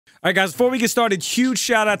All right, guys, before we get started, huge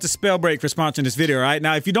shout out to Spellbreak for sponsoring this video, all right?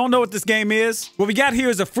 Now, if you don't know what this game is, what we got here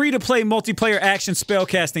is a free-to-play multiplayer action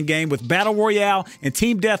spellcasting game with Battle Royale and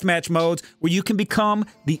Team Deathmatch modes where you can become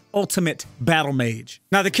the ultimate battle mage.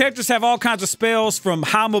 Now, the characters have all kinds of spells from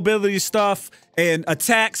high mobility stuff and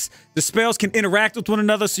attacks. The spells can interact with one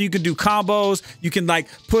another, so you can do combos. You can, like,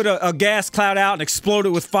 put a gas cloud out and explode it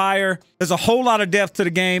with fire. There's a whole lot of depth to the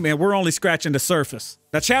game, and we're only scratching the surface.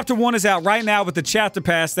 Now, Chapter 1 is out right now with the Chapter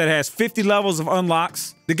Pass that has 50 levels of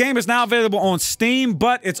unlocks. The game is now available on Steam,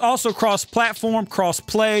 but it's also cross-platform,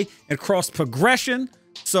 cross-play, and cross-progression.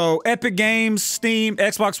 So Epic Games, Steam,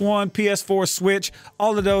 Xbox One, PS4, Switch,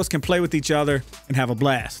 all of those can play with each other and have a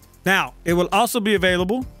blast. Now, it will also be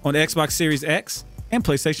available on Xbox Series X and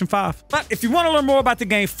PlayStation 5. But if you want to learn more about the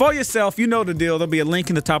game for yourself, you know the deal. There'll be a link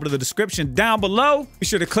in the top of the description down below. Be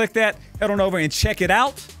sure to click that, head on over and check it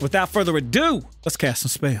out. Without further ado, let's cast some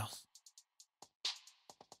spells.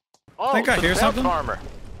 Oh, I think I hear something. Armor.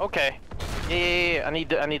 Okay. Yeah. I need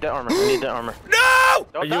the armor. I need the armor. No!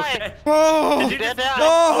 Don't die. Okay? Oh! Did you die?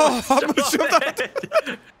 Oh!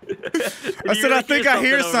 I said, I think I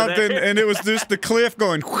hear something, and it was just the cliff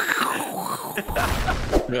going.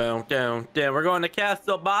 Down. We're going to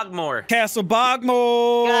Castle Bogmore. Castle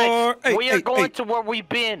Bogmore. Guys, Hey, we are hey, going hey. to where we've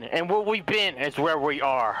been, and where we've been is where we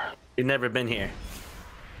are. You've never been here.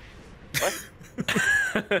 What?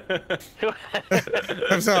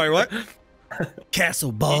 I'm sorry, what?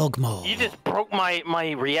 Castle Bogmore. You just broke my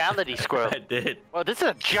reality, Squirrel. I did. Well, this is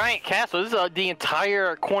a giant castle. This is the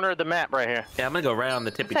entire corner of the map right here. Yeah, I'm gonna go right on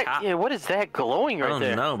the tippy top. Yeah, what is that glowing I right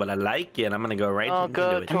there? don't know, but I like it. I'm gonna go right Don't into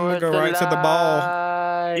go it. towards go right to the ball.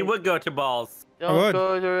 light. You would go to balls. Don't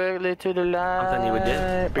go directly to the light. I'm telling you it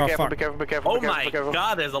did. Be Oh, careful, fuck. be careful, be careful. Oh be careful, my be careful.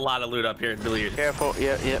 god, there's a lot of loot up here in Delirious. Careful,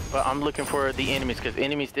 yeah. But I'm looking for the enemies, because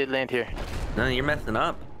enemies did land here. No, you're messing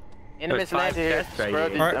up. Enemies There's 5 landed here. chests right Squirrel,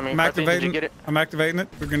 here. All right, I mean, I'm Cartoon, did you activating. get it? I'm activating it.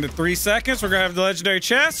 We're going to 3 seconds. We're going to have the legendary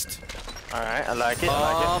chest. All right, I like it.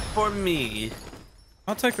 All for me.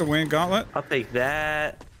 I'll take the wind gauntlet. I'll take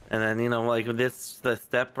that. And then, you know, like with this, the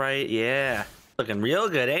step right. Yeah. Looking real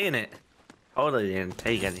good, ain't it? Totally didn't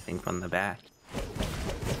take anything from the back.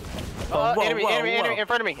 Oh, whoa, enemy, whoa, enemy, whoa. enemy in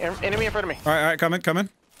front of me. Enemy in front of me. All right, coming. Yep.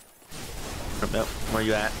 Where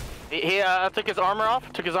you at? He took his armor off.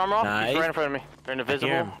 He's Nice. right in front of me. They're invisible.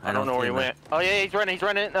 Here. I don't know where he went. Oh yeah, he's running.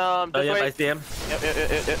 This Oh, yep, way. I see him. Yep.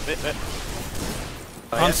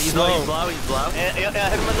 Oh, I'm yep, slow. He's low. Yeah, hit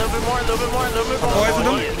him a little bit more. Poisoned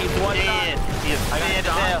him? He's one shot. He is bad as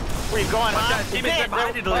hell. Where you going, huh? He's He's been dead.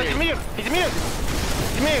 behind you, Oh, he's immune. He's immune.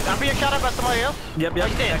 I'm being shot at by somebody else. Yep. Oh,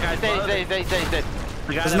 he's dead. That guy's He's dead.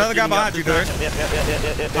 There's another guy behind you, dude.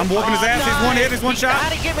 Yep. I'm whooping his ass. He's one hit. He's one shot. How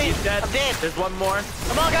to get me? He's dead. I'm dead. There's one more.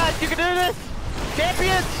 Come on, guys. You can do this.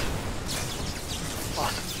 Champions.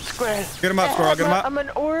 Square. Get him up, Squirrel. Get him up. I'm an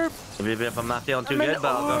orb. If I'm not feeling too I'm good, an but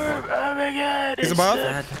I'll go for orb. it. Oh my god. He's it's above.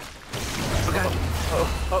 dead. Okay.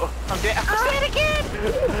 Oh, I'm dead. I'm dead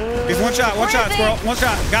again. He's one shot, Squirrel. One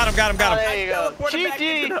shot. Got him. Oh, there you go. Teleported back into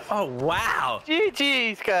GG. the- Oh, wow.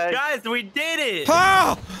 GG's, guys. Guys, we did it.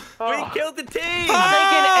 Oh! We killed the team. I'm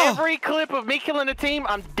making every clip of me killing the team.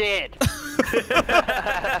 I'm dead.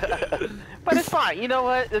 But it's fine. You know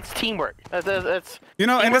what? It's teamwork. That's You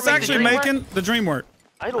know, and teamwork it's makes the actually dream work. making the dream work.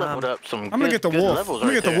 I leveled up some. I'm gonna get the wolf. Levels I'm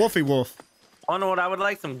gonna right get the there. wolfy wolf. Oh no, what I would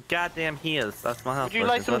like some goddamn heals. That's my house. Would you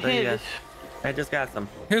like some heals? I just got some.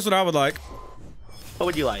 Here's what I would like. What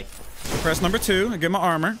would you like? Press number 2 and get my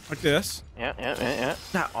armor like this. Yeah.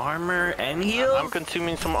 Got armor and heals? I'm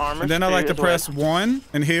consuming some armor. And then I like to as well. press 1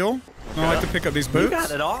 and heal. And I like to pick up these You boots.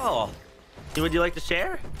 got it all. Would you like to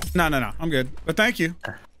share? No. I'm good. But thank you.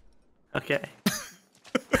 Okay.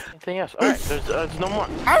 Anything else? All right. There's no more.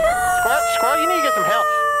 Squirrel, you need to get some help.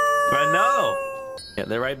 I know. Yeah,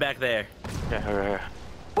 they're right back there. Yeah.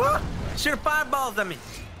 What? Shoot fireballs at me.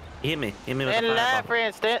 Hit me with a Staying alive, fireball.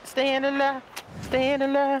 friends. Staying alive. Staying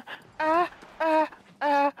alive.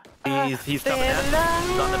 He's coming down.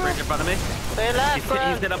 He's on the bridge in front of me. Stay alive, He's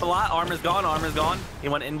friends. hit up a lot. Armor's gone. He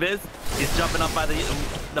went invis. He's jumping up by the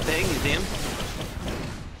ping. You see him?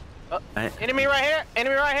 Right. Enemy right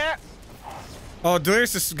here. Oh,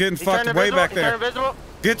 Delirious is getting He fucked turned way invisible. back He there. turned invisible.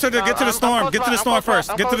 Get to the I'm storm. close Get to by, the I'm storm close by, first.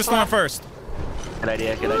 I'm Get to the close storm by. first. Good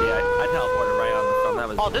idea. I teleported right on the storm. That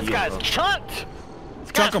was Oh, this beautiful. guy's chunked.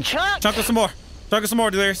 Chunk him. Chunk him some more. Chunk him some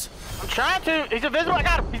more, Delirious. I'm trying to. He's invisible. I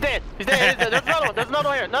got him. He's dead. There's another one. There's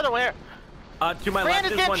another one here. To my Friend left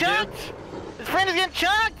is is getting one chunked. dude. His friend is getting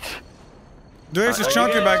chunked. Delirious is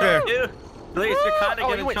chunking back there. Dude, Delirious, you're kind of Oh,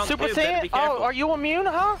 you getting went chunked Super too. Better Saiyan? be careful. Oh, are you immune,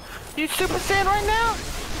 huh? You Super Saiyan right now?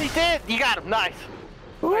 He's dead. You got him. Nice.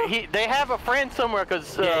 They have a friend somewhere,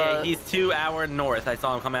 cause yeah, he's 2 hours north. I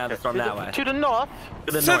saw him come out of the storm that way. To the north.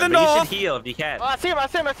 To the To the north. But north. you should heal if you can. Oh, I see him.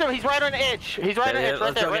 He's right on the edge. He's right on the edge.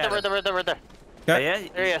 Right there. Right there. Oh, Okay. yeah?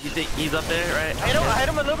 There he is. You think he's up there, right? I hit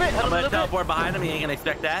him a little bit. I'm gonna teleport behind him. He ain't gonna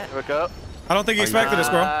expect that. There we go. I don't think he expected this,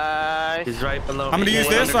 Squirrel. Nice. He's right below me. I'm gonna use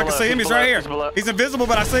this so I can see him. He's right here. He's invisible,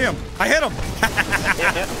 but I see him. I hit him.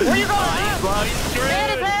 Where you going? Well, he's screwed.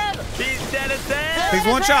 Dead. He's dead as dead. He's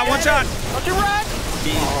one shot. Don't you run.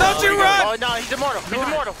 Don't you run. Oh, no, he's immortal. He's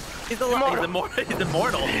immortal. He's immortal. He's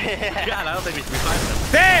immortal. God, I don't think we should be fighting him.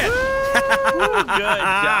 Dead. Good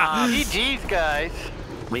job. GG's, guys.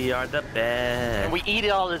 We are the best. And we eat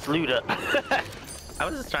all this loot up. I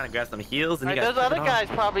was just trying to grab some heals, and you Those guys other guys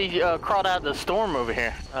probably crawled out of the storm over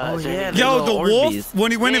here. Oh, yeah. Yo, the Little wolf, Orbeez. when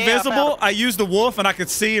he went Yeah, I found invisible, him. I used the wolf and I could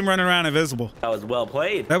see him running around invisible. That was well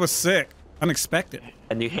played. That was sick. Unexpected.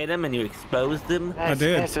 And you hit him, and you exposed him. Guys,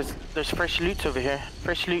 did. guys, there's fresh loots over here.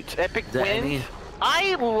 Fresh loots. Epic Is that any- wins.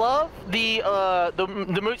 I love the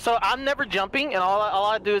move. So I'm never jumping, and all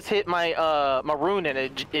I do is hit my my rune, and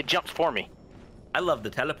it jumps for me. I love the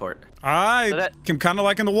teleport. I am kind of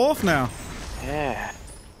liking the wolf now. Yeah.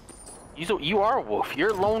 You are a wolf. You're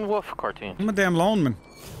a lone wolf, CaRtOoNz. I'm a damn lone man.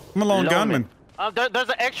 I'm a lone gunman. There's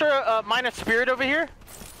an extra minus spirit over here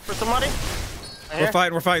for somebody.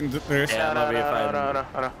 We're fighting. There's. Yeah, I'm over here fighting.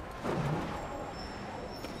 No.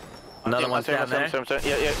 Another one's down there.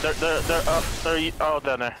 Yeah. They're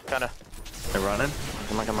down there, kind of. They're running.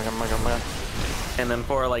 Come on. And then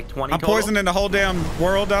for like 20 I'm total. poisoning the whole damn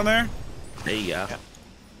world down there. There you go.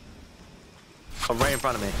 Oh, right in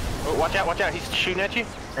front of me. Oh, watch out. He's shooting at you.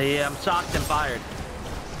 Yeah, I'm shocked and fired.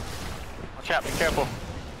 Watch out. Be careful.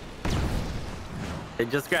 They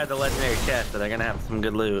just grabbed the legendary chest, so they're gonna have some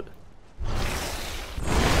good loot.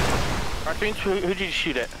 CaRtOoNz, who'd you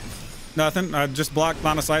shoot at? Nothing. I just blocked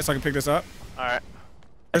line of sight so I can pick this up. All right.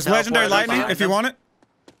 There's legendary lightning if you want it.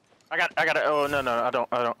 I got it. Oh, no, I don't.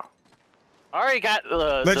 I already got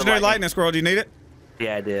Legendary lightning, Squirrel. Do you need it?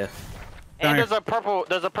 Yeah, I do. And there's a purple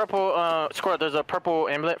Squirrel, there's a purple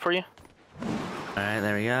amulet for you. Alright,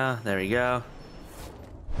 there we go.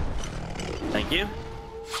 Thank you.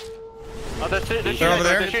 Oh, that's it. They're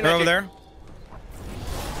over there.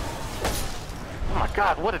 Oh my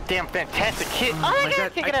god, what a damn fantastic hit. Oh my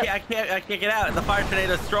god, kick it out. I can't get out. The fire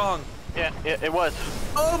tornado's strong. Yeah, it was.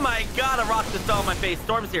 Oh my god, a rock just fell on my face.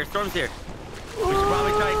 Storm's here. We should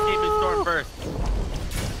probably try escaping storm first.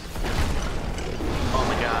 Oh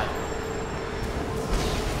my god.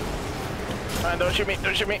 Don't shoot me.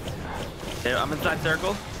 Yeah, I'm inside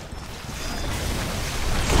circle.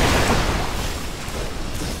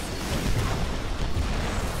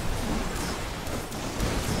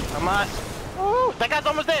 Come on. Ooh, that guy's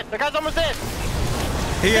almost dead.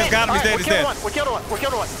 He has got him. He's dead. We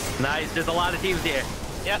killed one. Nice. There's a lot of teams here.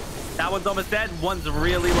 Yep. That one's almost dead. One's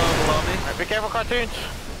really low below me. Right, be careful, CaRtOoNz.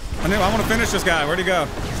 I want to finish this guy. Where'd he go?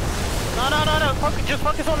 No. Just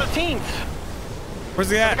focus on the teams.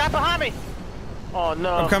 Where's he The at? guy behind me. Oh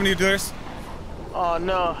no. I'm coming to you, Darius. Oh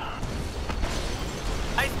no.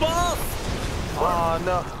 Ice balls! Oh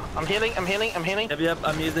no. I'm healing. Yep,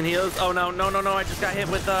 I'm using heals. Oh no, I just got hit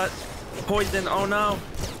with poison. Oh no.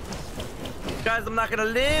 Guys, I'm not gonna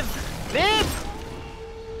live.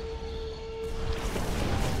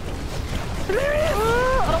 Delirious!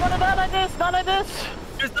 I don't want to die like this.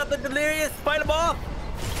 There's nothing delirious. Fight them off.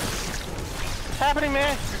 What's happening,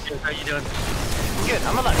 man? How you doing? Good.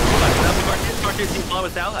 I'm alive. CaRtOoNz seems low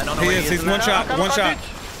us out. I don't know He where is. he He's is. one shot. Come One on, shot.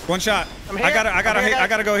 CaRtOoNz. One shot. I'm here. I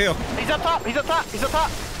gotta go heal. He's up top. He's up top. He's got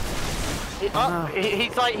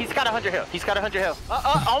 100 health.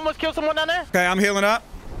 I almost killed someone down there. Okay, I'm healing up.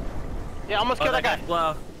 Yeah, almost killed that guy.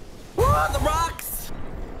 Blow. The rocks.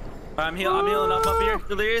 I'm healing up here,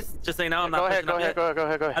 Delirious. Just so you know, I'm not pushing up yet. Go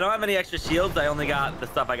ahead. I don't have any extra shields. I only got the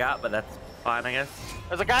stuff I got, but that's fine, I guess.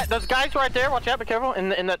 There's guys right there. Watch out, be careful in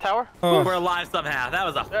that tower. Oh. We're alive somehow. That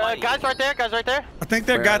was a fight. Guys right there. I think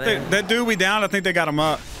they got that dude we down. I think they got him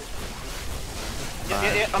up.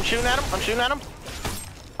 Yeah. I'm shooting at him.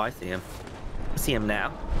 Oh, I see him. I see him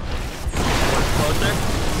now. Closer.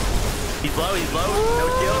 He's low. No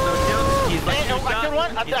shield. He's like Hey, I killed one.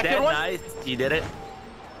 He's I dead. killed one. Nice. You did it.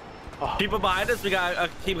 Oh. People behind us. We got a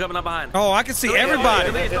team coming up behind. Oh, I can see everybody.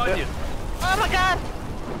 Delirious on you. Oh my god,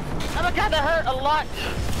 that hurt a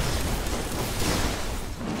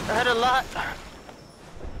lot.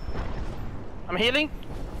 I'm healing.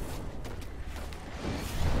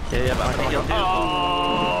 Yeah, but I'm gonna heal too.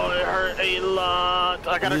 Oh, it hurt a lot.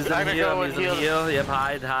 I gotta go and heal. Yep,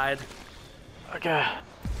 hide. Okay.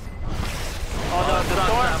 Oh no, the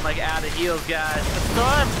storm. I'm like out of heals, guys. The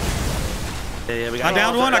storm. Yeah, we got I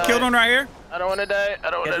downed one. I killed one right here. I don't want to die.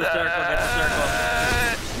 I don't want to die. Get the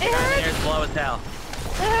circle. Here's slow as hell.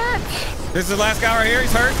 This is the last guy right here.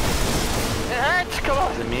 He's hurt. It hurts. Come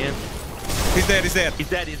on. Is it me? He's dead. He's dead. He's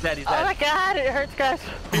dead. He's dead. He's dead. Oh my God, it hurts, guys.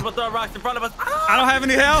 People throwing rocks in front of us. I don't have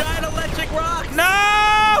any health. Giant electric rocks.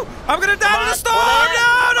 No! I'm gonna die to the storm.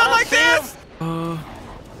 No, not like this.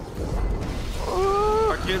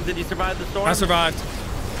 CaRtOoNz, did you survive the storm? I survived.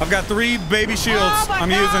 I've got 3 baby shields.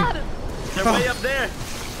 I'm using. They're way up there.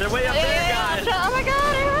 They're way up there, guys. Oh my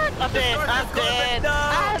God, it hurts. I'm dead. I'm dead.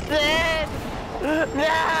 I'm dead. No.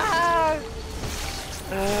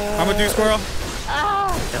 I'm gonna do Squirrel.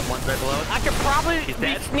 Oh. Got one right below us. I could probably He's be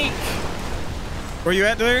dead. sneaked. Where you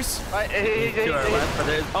at, Delirious? To our left, but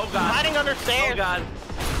there's, oh God. I'm hiding under stairs. Oh God. In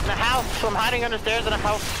the house. I'm hiding under stairs in a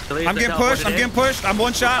house. I'm getting pushed. I'm getting pushed. I'm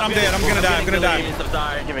one shot. I'm dead. I'm gonna die. I'm gonna die.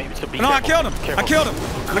 No, I killed him. I killed him.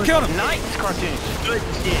 I killed him. Nice, CaRtOoNz. Good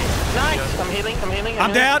shit. Nice. I'm healing. I'm healing.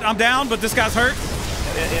 I'm down. I'm down, but this guy's hurt.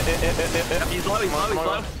 He's low. He's low. He's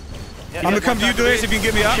low. I'm gonna come to you, Delirious, if you can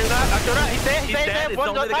get me up. He's dead. He's dead. It's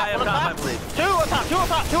only the guy up top, I believe. Two up top.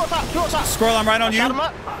 Squirrel, I'm right on you. Shot him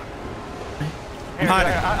up. I'm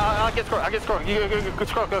hiding. I'll get Squirrel. Go,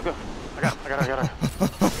 Squirrel. Go. I got it.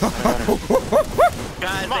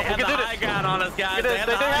 Guys, they have the high ground on us, guys. They do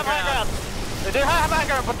have high ground. They do have high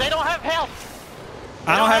ground, but they don't have health.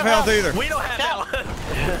 I don't have health either. We don't have health.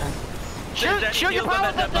 Shoot your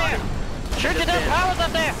powers up there. Shoot your damn powers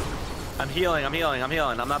up there. I'm healing. I'm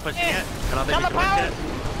not pushing it. I don't think Come on, we can powers.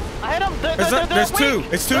 I hit them. There's 2.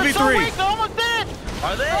 It's 2v3. They're almost dead.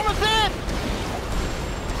 Are they? They're almost dead.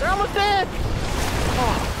 They're almost dead.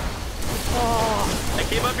 I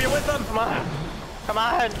came up here with them. Come on. Oh, I'm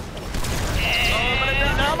gonna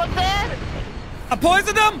die. They're almost dead. I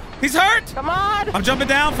poisoned him. He's hurt. Come on. I'm jumping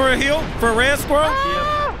down for a heal for a red Squirrel.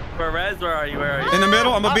 For Rez, where are you? In the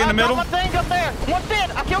middle. I'm gonna be in the middle. One thing up there. One's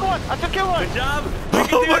dead. I killed one. I just killed one. Good job.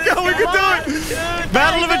 Oh my God, we can do it.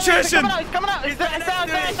 Battle of attrition. He's coming out. He's down. Get him.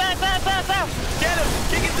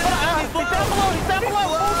 Kick it down. He's He's down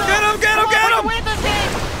below. Get him. We can win this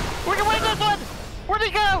game. We can win this one. Where'd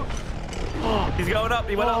he go? He's going up.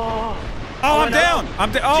 He went up. Oh, I'm down.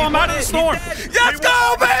 I'm out of the storm. Let's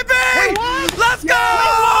go, baby. Let's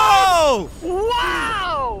go.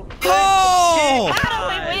 Wow. Oh. How do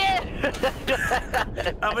we win?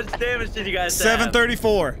 How much damage did you guys have?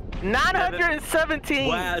 734. 917.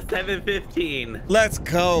 Wow, 715. Let's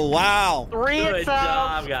go. Wow. 3 Good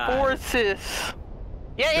job, attempts, guys. 4 assists.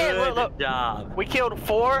 Yeah, Good look. job. We killed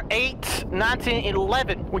 4, 8, 19,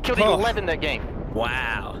 11. We killed 11 that game.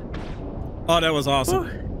 Wow. Oh, that was awesome.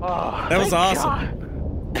 Oh, That was thank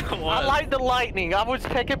awesome. God. I like the lightning. I was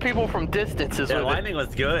picking people from distances Yeah, with lightning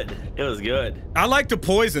was good. It was good. I like the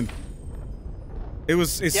poison.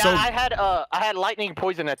 It's Yeah, so. I had lightning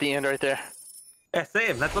poison at the end right there. Yeah,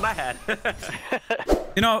 same. That's what I had.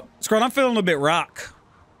 You know, Squirrel, I'm feeling a little bit rock.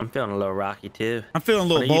 I'm feeling a little rocky too. I'm feeling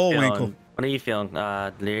a little Bullwinkle. What are you feeling,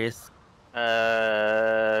 Delirious?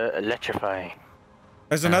 Electrifying.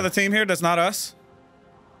 There's another team here that's not us.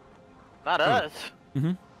 Not us.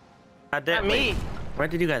 Mm-hmm. Not me. Where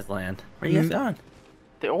did you guys land? Where are you guys going?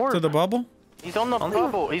 The orb. To the bubble? He's on the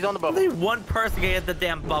bubble. He's on the bubble. Only one person can hit the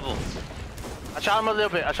damn bubble. I shot him a little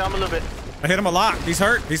bit. I hit him a lot. He's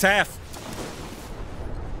hurt. He's half.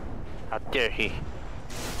 How dare he?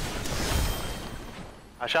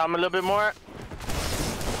 I shot him a little bit more.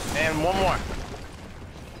 And one more.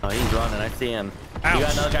 Oh, he's running. I see him. Ouch. You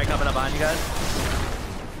got another guy coming up behind you guys?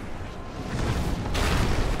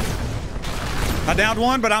 I downed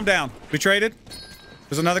one, but I'm down. We traded.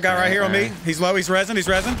 There's another guy right here on me. He's low. He's resin.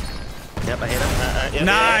 Yep, I hit him.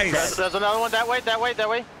 Nice. There's another one that way.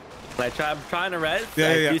 I'm trying to res.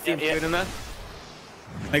 Yeah. You seem good enough.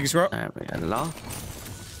 Thank you, Squirrel. Alright, we got it all.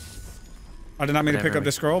 I did not mean to pick up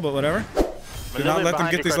this scroll, but whatever. Do not let them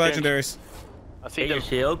get these legendaries. I see Get your them.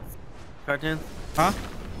 shield, CaRtOoNz. Huh?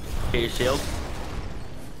 Get your shield.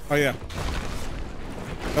 Oh, yeah.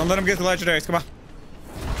 Don't let them get the legendaries. Come on.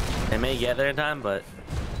 They may get there in time, but...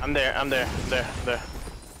 I'm there. There.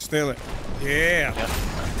 Steal it. Yeah.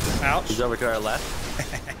 Ouch. He's over to our left.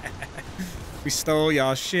 We stole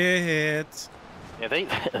y'all shit. Yeah, they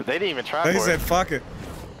didn't even try They for said, it. fuck it.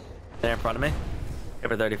 There in front of me.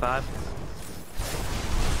 Over 35.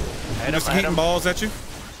 I'm just heating balls at you.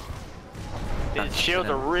 His shields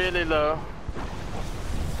are really low.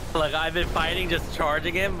 Look, I've been fighting just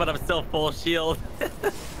charging him, but I'm still full shield.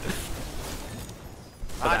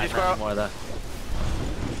 I just Not more though.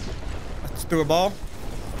 Let's do a ball.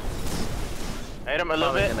 Hit him a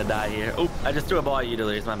little Probably bit. gonna die here. Oop, I just threw a ball at you,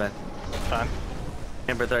 Delirious. My bad. Fine.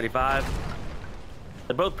 Ember 35.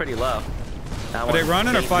 They're both pretty low. Are they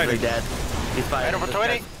running or fighting? Dead. He's fighting. Over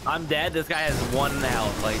 20. I'm dead. This guy has 1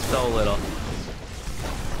 health, like so little.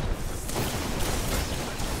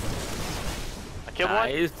 I killed one.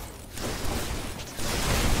 Nice.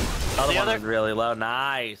 Other one was really low.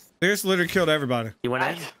 Nice. This literally killed everybody. He went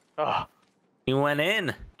in. Oh, He went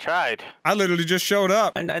in. tried. I literally just showed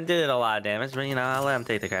up. I did a lot of damage, but you know, I'll let him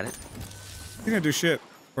take the credit. You didn't do shit,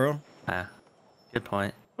 bro. Ah, good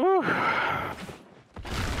point. Whew.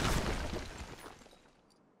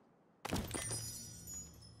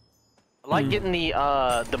 I like getting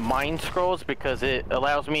the mind scrolls because it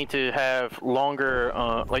allows me to have longer,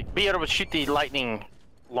 like be able to shoot the lightning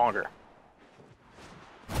longer.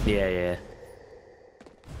 Yeah.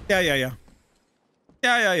 Yeah.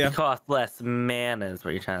 It costs less mana is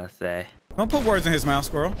what you're trying to say. Don't put words in his mouth,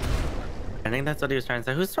 Squirrel. I think that's what he was trying to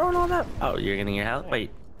say. Who's throwing all that? Oh, you're getting your health? Wait,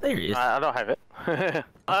 there he is. I don't have it.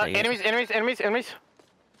 Enemies.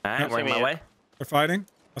 All right, we're on my way. They're fighting.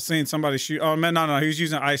 I've seen somebody shoot. Oh man, no, he was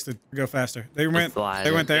using ice to go faster. They went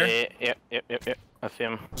there. Yep. I see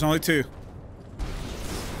him. There's only 2.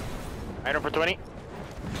 Item for 20.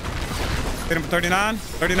 Hit him for 39.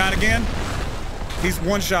 39 again. He's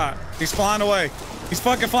 1 shot. He's flying away. He's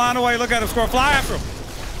fucking flying away. Look at him, Squirrel. Fly after him.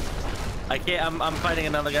 I can't. I'm fighting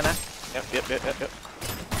another guy now. Yep.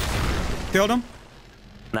 Killed him.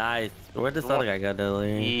 Nice. Where'd this other guy go,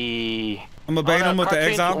 Dilly? I'm gonna bait him with the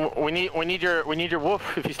exile. We need your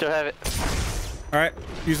wolf if you still have it. All right,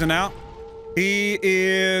 using now. He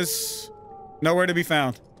is nowhere to be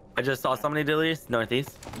found. I just saw somebody, Dilly,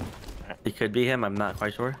 northeast. It could be him. I'm not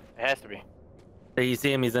quite sure. It has to be. Hey, you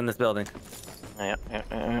see him? He's in this building.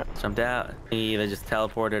 Yeah. Jumped out. He either just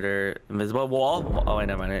teleported or invisible wall. Oh, wait,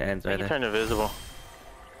 never mind. It ends right He there. turned invisible.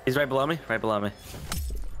 He's right below me. Oh,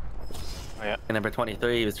 yeah. And number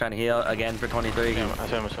 23, he was trying to heal again for 23. I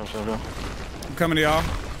see him. I'm coming to y'all.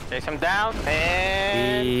 Chase him down,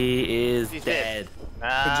 and He is he's dead.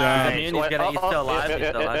 Nice. job. He's still alive. He's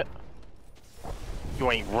still alive.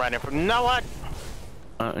 You ain't running from no one.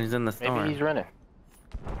 He's in the storm. Maybe he's running.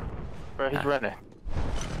 Bro, he's running.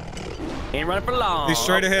 He ain't running for long. He's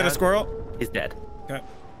straight ahead of Squirrel. He's dead. Okay.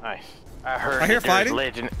 Nice. I heard. I hear fighting.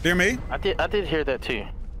 Legend. Hear me? I did hear that too,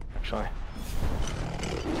 actually.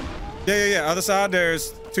 Yeah. Other side,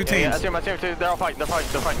 there's 2 teams. Yeah, I see him too. They're all fighting. They're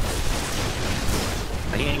fighting.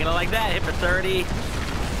 He ain't gonna like that. Hit for 30.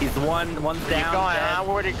 He's one's down. Keep going.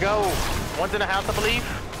 Where'd it go? One's in the house, I believe.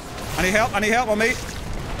 I need help on me.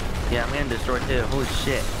 Yeah, I'm getting destroyed too. Holy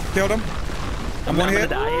shit. Killed him. I'm 1 hit. I'm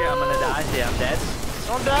gonna die here. I'm gonna die. Yeah, I'm dead.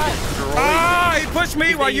 Don't die. Ah, he pushed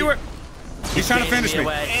me while you were. He's trying to finish me.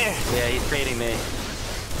 Yeah, he's trading me.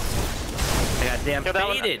 I got damn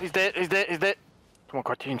faded. He's dead. Come on,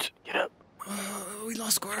 CaRtOoNz. Get up. We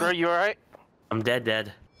lost Squirrel. Squirrel, you alright? I'm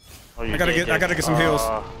dead. Oh, I gotta get some heals.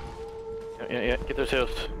 Yeah, get those heals.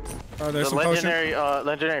 There's The some potion.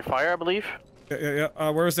 legendary fire, I believe. Yeah.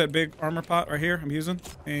 Where's that big armor pot right here? I'm using.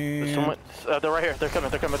 And Someone, they're right here. They're coming.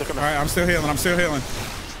 all right, I'm still healing.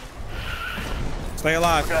 Stay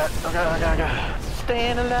alive. Okay.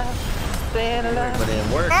 Staying alive. But it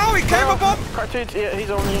didn't work. Oh, he came up. CaRtOoNz, yeah, he's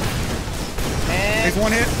on me. And He's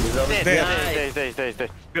 1 hit. He's over dead.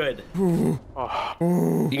 Good.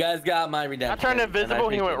 Oh. You guys got my redemption. I turned invisible.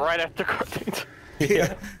 and I He went appreciate right after CaRtOoNz.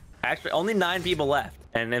 Yeah. Actually, only 9 people left.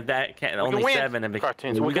 And if that can't, only 7. And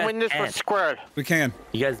CaRtOoNz. We can win this for Squirrel. We can.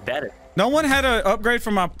 You guys better. No one had an upgrade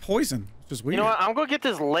for my poison, which is weird. You know what? I'm gonna get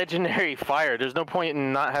this legendary fire. There's no point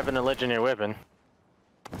in not having a legendary weapon.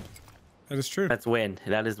 That is true. That's wind.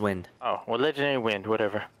 That is wind. Oh, well, legendary wind,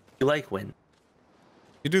 whatever. You like wind.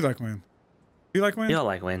 You do like wind. You like wind? You don't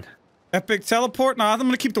like wind. Epic teleport? Nah, I'm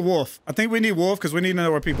gonna keep the wolf. I think we need wolf because we need to know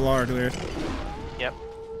where people are, Delirious. Yep.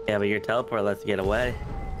 Yeah, but your teleport lets you get away.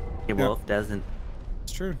 Your wolf doesn't.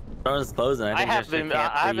 It's true. Door's closing. I I've been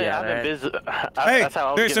busy. Hey, that's how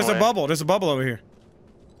I was there's getting a away. bubble. There's a bubble over here.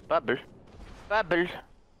 Bubble. Bubbly.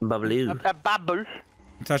 A bubble.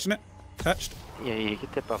 I'm touching it. Touched. Yeah,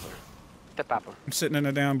 get the bubble. The bubble. I'm sitting in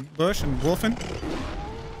a damn bush and wolfing.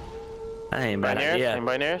 That ain't bad idea.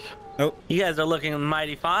 Anybody near us? Nope. You guys are looking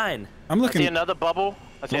mighty fine. I'm I looking. see another bubble.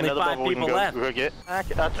 I see Only another 5 bubble we can people left. go get.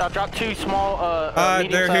 I'll drop 2 small, they're here.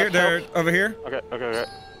 medium-sized They're shells. over here. Okay.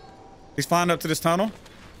 He's flying up to this tunnel.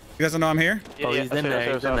 He doesn't know I'm here. Yeah, Oh, yeah, he's I in see it, there, I see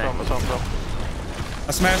it, he's in I there. saw him.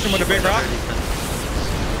 I smashed him with a big rock.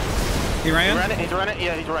 He ran. He's running.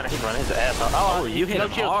 Yeah, he's running. He's an asshole. Oh, you hit no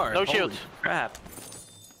him shields. hard. No Holy shields. crap.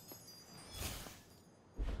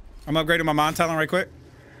 I'm upgrading my mind talent right quick.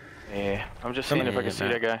 Yeah, I'm just seeing if I can see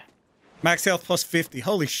that guy. Max health plus 50.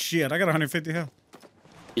 Holy shit, I got 150 health.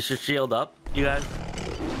 You should shield up, you guys.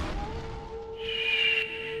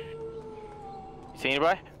 You see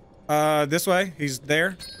anybody? This way. He's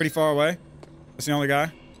there. Pretty far away. That's the only guy.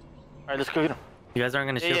 All right, let's go get him. You guys aren't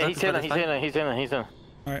gonna shield Yeah, us he's before in. this fight? He's in. All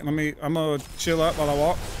right, I'm gonna chill up while I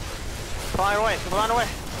walk. Flying away.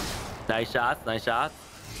 Nice shots.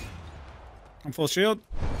 I'm full shield.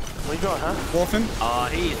 Where you going, huh? Wolfing. Oh,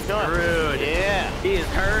 he's screwed. Yeah. He is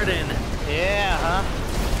hurting. Yeah, huh?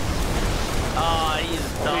 Oh, he's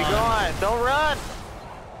done. Where you going? Don't run.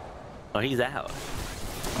 Oh, he's out.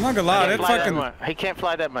 I'm not gonna lie, that fucking. He can't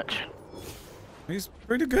fly that much. He's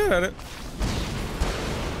pretty good at it.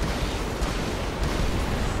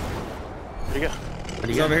 Where'd you go?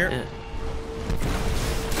 He's over here. Yeah.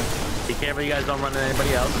 Be careful, you guys don't run into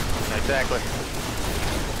anybody else. Exactly.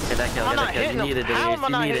 Get that kill. I'm Get not that kill. hitting You need him. it, How Delirious. am I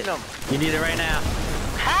not hitting him? You need it right now.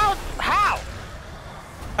 How?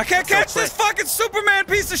 I can't catch this fucking Superman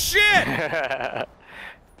piece of shit!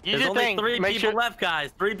 There's only 3 people left,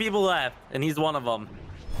 guys. 3 people left, and he's one of them.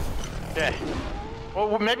 Okay.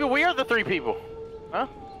 Well, maybe we are the 3 people. Huh?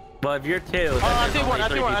 But if you're 2, then Oh, I there's see one.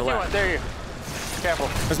 only 3 people left. There you go. Careful.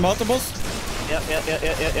 There's multiples? Yep. Yeah,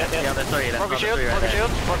 that's 3. That's Broken another 3 right there.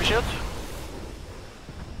 shields.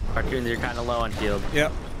 CaRtOoNz, you're kind of low on shield.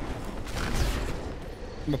 Yep.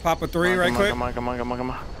 I'm gonna pop a 3 right quick. Come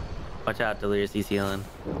on. Watch out, Delirious. He's healing.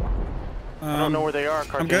 I don't know where they are,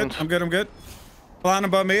 CaRtOoNz. I'm good. Flying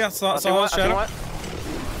above me. I saw a shadow.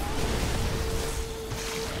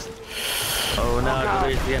 Oh no,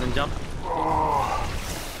 Delirious is getting jumped.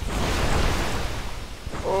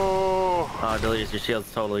 Oh, Delirious, your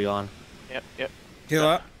shield's totally gone. Yep. Heal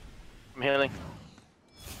up. I'm healing.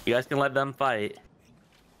 You guys can let them fight.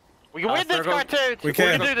 We can win this, CaRtOoNz. We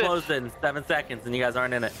can. do this. Closed in 7 seconds, and you guys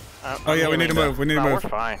aren't in it. Oh yeah, we need to move. We need to move. We're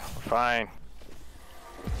fine.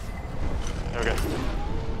 Okay.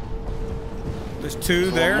 There's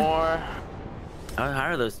 2 there. One more.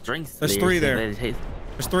 How are those drinks? There's 3 there.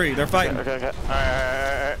 There's 3. They're fighting. Okay. All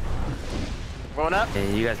right. Going up.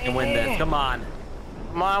 Hey, you guys can win this. Come on.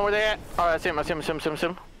 Come on, where they at? Oh, I see him.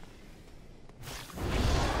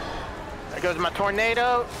 There goes my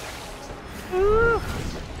tornado. Woo.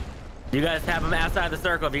 You guys have him outside the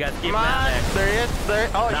circle if you guys keep him Come out on. there. There he is.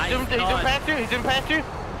 Oh, Nice. he's zoomed past you.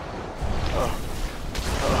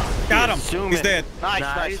 Got him. Zooming. He's dead.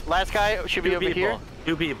 Nice. Last guy should be over here.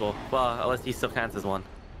 2 people. Well, unless he still counts as one.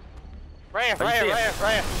 Right here. There's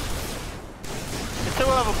 2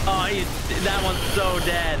 of them. Oh, that one's so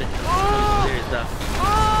dead. Serious stuff.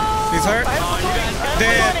 He's hurt.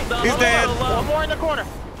 Dead. He's dead. One more in the corner.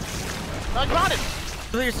 No, he's on it.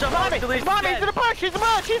 Delirious, jump Come on, on. Delirious, he's dead. in the push. He's the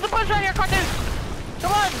push right here, CaRtOoNz.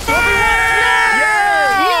 Come on. Yeah!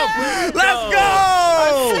 Let's go!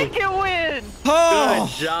 I think you win. Oh.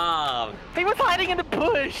 Good job. He was hiding in the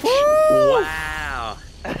push. Wow.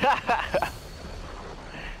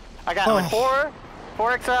 I got like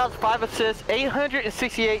 4 exiles, 5 assists,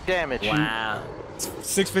 868 damage. Wow.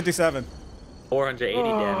 657. 480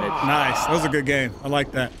 damage. Nice. That was a good game. I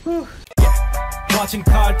like that. Watching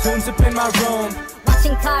CaRtOoNz up in my room.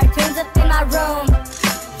 Watching CaRtOoNz up in my room.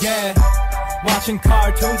 Yeah. Watching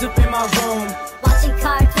CaRtOoNz up in my room. Watching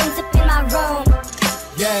CaRtOoNz up in my room.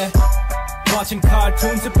 Yeah. Watching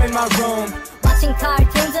CaRtOoNz up in my room. Watching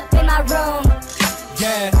CaRtOoNz up in my room.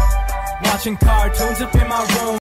 Yeah. Watching CaRtOoNz up in my room.